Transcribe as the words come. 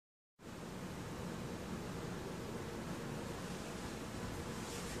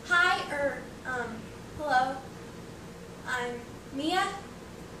I'm Mia.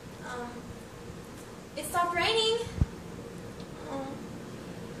 It stopped raining.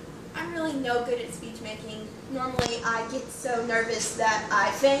 I'm really no good at speech making. Normally I get so nervous that I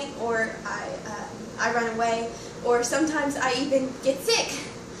faint or I run away, or sometimes I even get sick.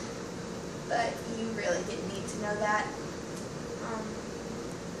 But you really didn't need to know that.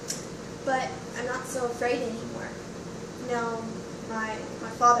 But I'm not so afraid anymore. No, my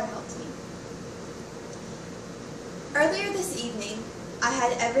father helped me. Earlier this evening, I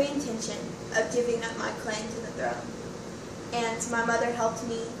had every intention of giving up my claim to the throne, and my mother helped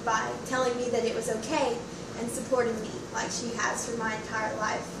me by telling me that it was okay and supporting me like she has for my entire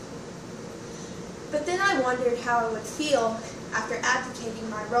life. But then I wondered how I would feel after abdicating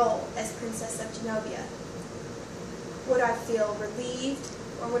my role as Princess of Genovia. Would I feel relieved,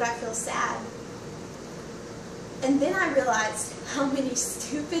 or would I feel sad? And then I realized how many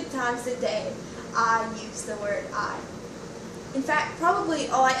stupid times a day I use the word I. In fact, probably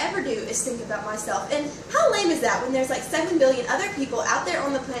all I ever do is think about myself. And how lame is that when there's like 7 billion other people out there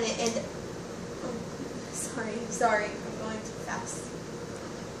on the planet and... Oh, sorry, I'm going too fast.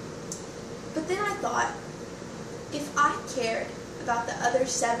 But then I thought, if I cared about the other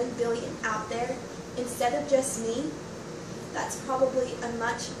 7 billion out there instead of just me, that's probably a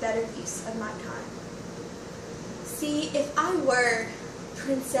much better use of my time. See, if I were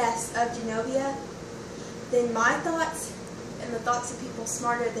Princess of Genovia, then my thoughts and the thoughts of people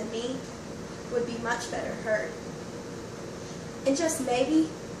smarter than me would be much better heard. And just maybe,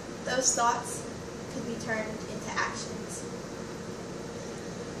 those thoughts could be turned into actions.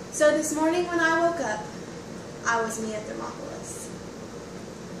 So this morning when I woke up, I was Mia Thermopolis.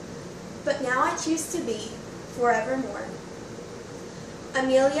 But now I choose to be, forevermore,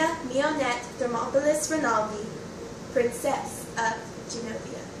 Amelia Mionette Thermopolis Rinaldi, Princess of